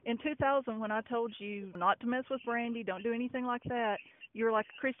in 2000 when I told you not to mess with Brandy, don't do anything like that, you were like,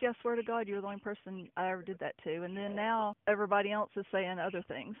 Christy, I swear to God, you're the only person I ever did that to. And then now everybody else is saying other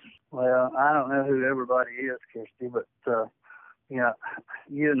things. Well, I don't know who everybody is, Christy, but you know,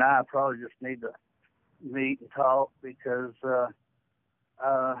 you and I probably just need to meet and talk because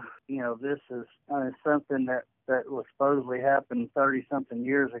you know, this is something that was supposedly happened 30-something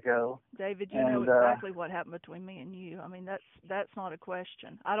years ago. David, you know exactly what happened between me and you. I mean, that's not a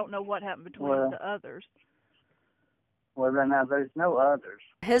question. I don't know what happened between the others. Well, then now there's no others.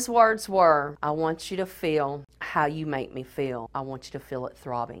 His words were, I want you to feel how you make me feel. I want you to feel it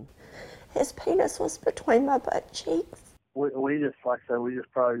throbbing. His penis was between my butt cheeks. We just, like I said, we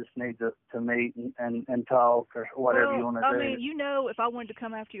just probably just need to meet and talk or whatever you want to do. I mean, you know, if I wanted to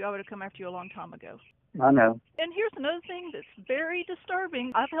come after you, I would have come after you a long time ago. I know. And here's another thing that's very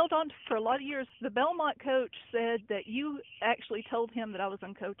disturbing. I've held on for a lot of years. The Belmont coach said that you actually told him that I was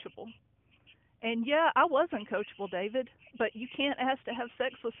uncoachable. And yeah, I was uncoachable, David, but you can't ask to have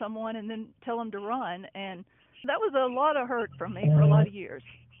sex with someone and then tell them to run. And that was a lot of hurt from me for a lot of years.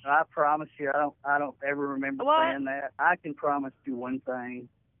 I promise you, I don't ever remember saying that. I can promise you one thing,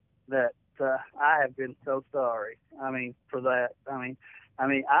 that I have been so sorry. I mean, for that. I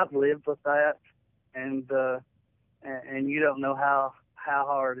mean, I've lived with that, and you don't know how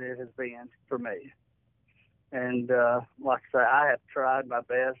hard it has been for me. And like I say, I have tried my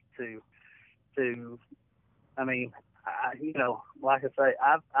best to. I mean, you know, like I say,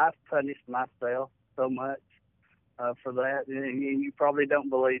 I've punished myself so much for that, and you probably don't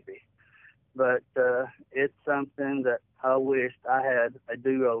believe me, but it's something that I wished I had a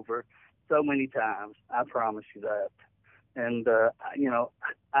do-over so many times. I promise you that. And you know,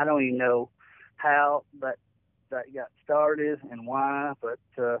 I don't even know how that got started and why, but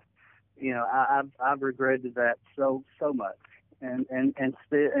you know, I've regretted that so much, and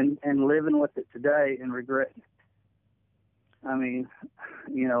living with it today and regretting it. I mean,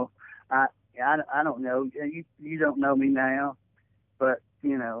 you know, I don't know. You don't know me now, but,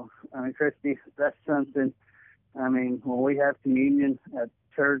 you know, I mean, Christy, that's something, I mean, when we have communion at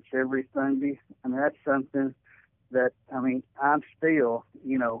church every Sunday, I mean, that's something that, I mean, I'm still,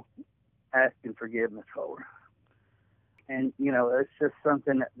 you know, asking forgiveness for. And, you know, it's just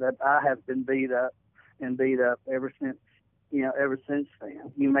something that I have been beat up ever since, you know, ever since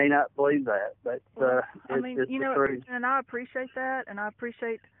then. You may not believe that, but it's you know, the truth. And I appreciate that, and I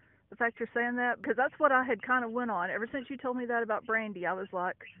appreciate the fact you're saying that, because that's what I had kind of went on. Ever since you told me that about Brandy, I was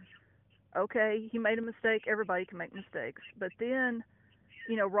like, okay, he made a mistake. Everybody can make mistakes. But then,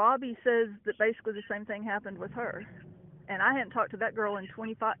 you know, Robbie says that basically the same thing happened with her. And I hadn't talked to that girl in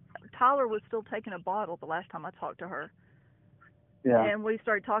 25. Tyler was still taking a bottle the last time I talked to her. Yeah. And we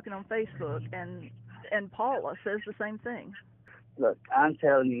started talking on Facebook, and Paula says the same thing. Look, I'm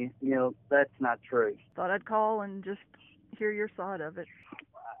telling you, you know, that's not true. Thought I'd call and just hear your side of it.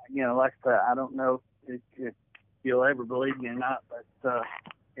 You know, like I said, I don't know if you'll ever believe me or not, but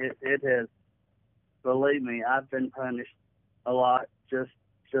it has. Believe me, I've been punished a lot, just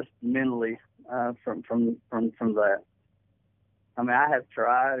mentally from that. I mean, I have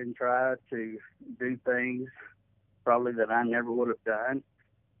tried to do things probably that I never would have done,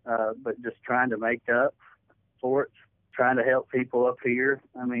 but just trying to make up for it, trying to help people up here.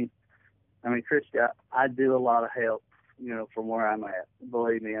 I mean, Christy, I do a lot of help, you know, from where I'm at.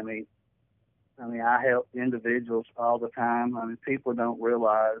 Believe me, I mean, I help individuals all the time. I mean, people don't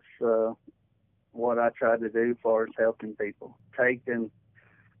realize what I try to do as far as helping people. Taking,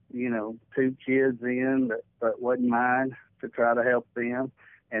 you know, 2 kids in that wasn't mine to try to help them,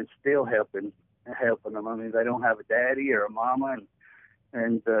 and still helping them. I mean, they don't have a daddy or a mama,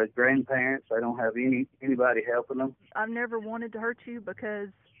 and grandparents. They don't have anybody helping them. I've never wanted to hurt you because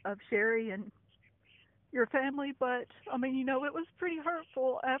of Sherry and your family, but, I mean, you know, it was pretty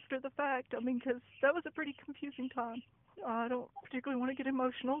hurtful after the fact. I mean, because that was a pretty confusing time. I don't particularly want to get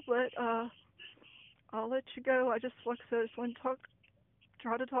emotional, but I'll let you go. I just, like I said, just want to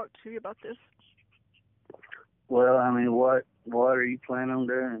try to talk to you about this. Well, I mean, what are you planning on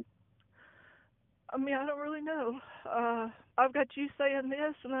doing? I mean, I don't really know. I've got you saying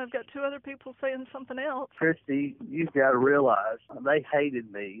this, and then I've got 2 other people saying something else. Christy, you've got to realize they hated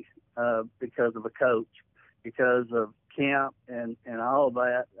me because of a coach, because of camp and all of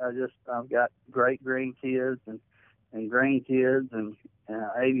that. I've got great grandkids and grandkids and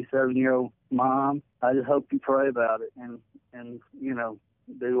 87-year-old mom. I just hope you pray about it and you know,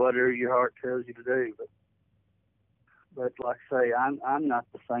 do whatever your heart tells you to do. But like I say, I'm not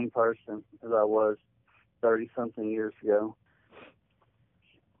the same person as I was 30-something years ago.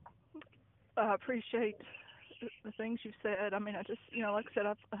 I appreciate the things you said. I mean, I just, like I said,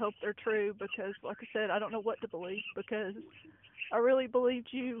 I hope they're true because, like I said, I don't know what to believe because I really believed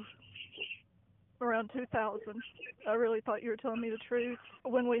you around 2000. I really thought you were telling me the truth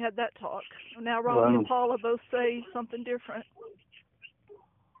when we had that talk. Now Robbie and Paula both say something different.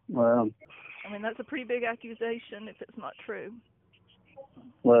 Well, I mean, that's a pretty big accusation if it's not true.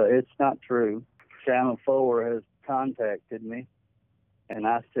 Well, it's not true. Channel 4 has contacted me, and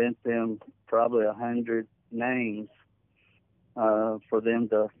I sent them probably 100 names for them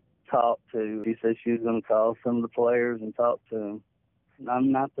to talk to. She said she was going to call some of the players and talk to them.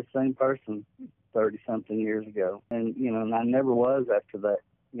 I'm not the same person 30-something years ago. And, and I never was after that,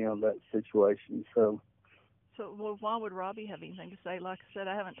 that situation. So, well, why would Robbie have anything to say? Like I said,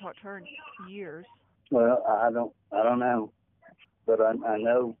 I haven't talked to her in years. Well, I don't know. But I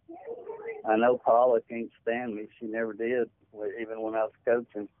know Paula can't stand me. She never did, even when I was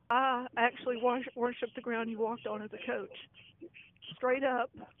coaching. I actually worshiped the ground you walked on as a coach, straight up.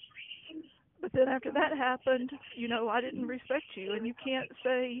 But then after that happened, I didn't respect you, and you can't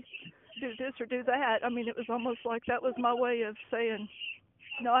say do this or do that. I mean, it was almost like that was my way of saying,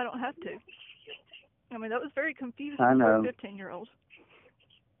 no, I don't have to. I mean, that was very confusing for a 15-year-old.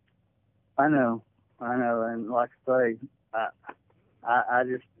 I know, and like I say, I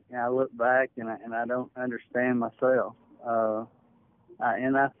just I look back and I don't understand myself,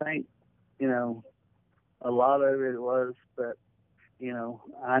 and I think a lot of it was that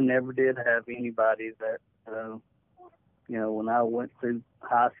I never did have anybody that when I went through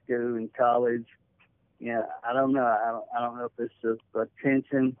high school and college. I don't know. I don't know if it's just the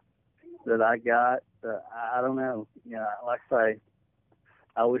attention that I got. I don't know. Like I say,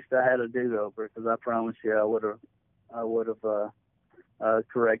 I wish I had a do-over because I promise you I would have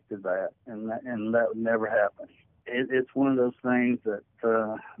corrected that, and that would never happen. It's one of those things that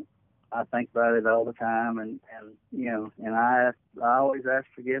I think about it all the time, and I always ask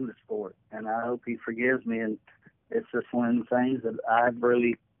forgiveness for it, and I hope he forgives me. And it's just one of the things that I've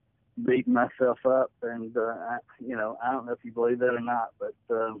really beat myself up, and I don't know if you believe that or not, but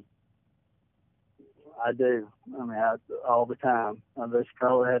I do. I mean, all the time. There's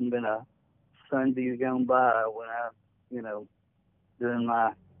probably hadn't been a Sunday gone by when I, doing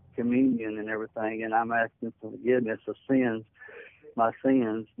my communion and everything, and I'm asking for forgiveness of sins, my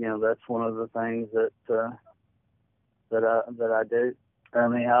sins. That's one of the things that I do. I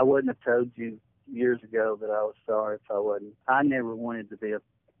mean, I wouldn't have told you years ago that I was sorry if I wasn't. I never wanted to be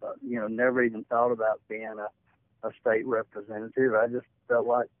never even thought about being a state representative. I just felt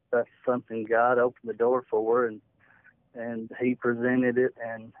like that's something God opened the door for, and he presented it,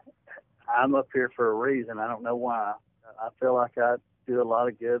 and I'm up here for a reason. I don't know why. I feel like I do a lot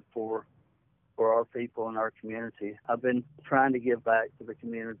of good for our people in our community. I've been trying to give back to the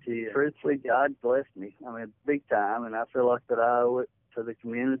community. Truthfully, God blessed me. I mean, big time, and I feel like that I owe it to the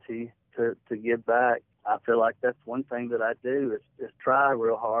community to give back. I feel like that's one thing that I do is try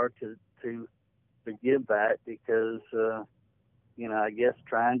real hard to give back because, I guess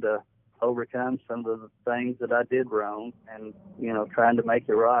trying to overcome some of the things that I did wrong and, trying to make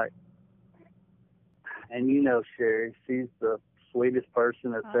it right. And Sherry, she's the sweetest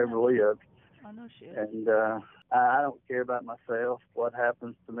person that's ever lived. I know she is. And I don't care about myself, what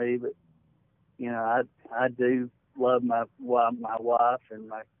happens to me, but, I do love my wife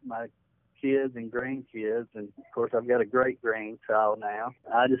and my kids and grandkids, and of course I've got a great grandchild now.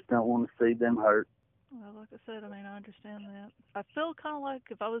 I just don't want to see them hurt. Well, like I said, I mean, I understand that. I feel kind of like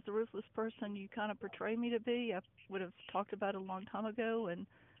if I was the ruthless person you kind of portray me to be, I would have talked about it a long time ago, and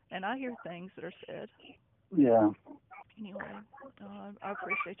I hear things that are said. Yeah. Anyway, I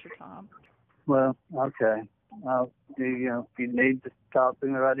appreciate your time. Well, okay. If you need to talk to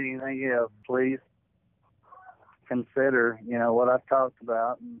me about anything else, please consider, what I've talked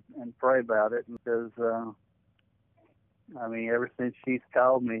about and pray about it because, ever since she's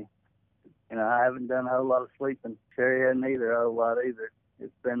called me, I haven't done a whole lot of sleeping. Sherry hadn't either, a whole lot either.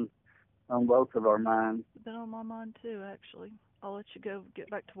 It's been on both of our minds. It's been on my mind too, actually. I'll let you go get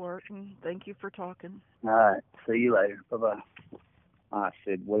back to work, and thank you for talking. All right. See you later. Bye-bye. I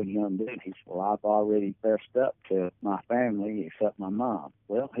said, what are you going to do? He said, well, I've already fessed up to my family except my mom.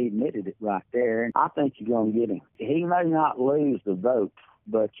 Well, he admitted it right there. And I think you're going to get him. He may not lose the vote,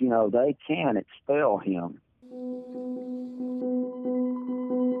 but, they can expel him.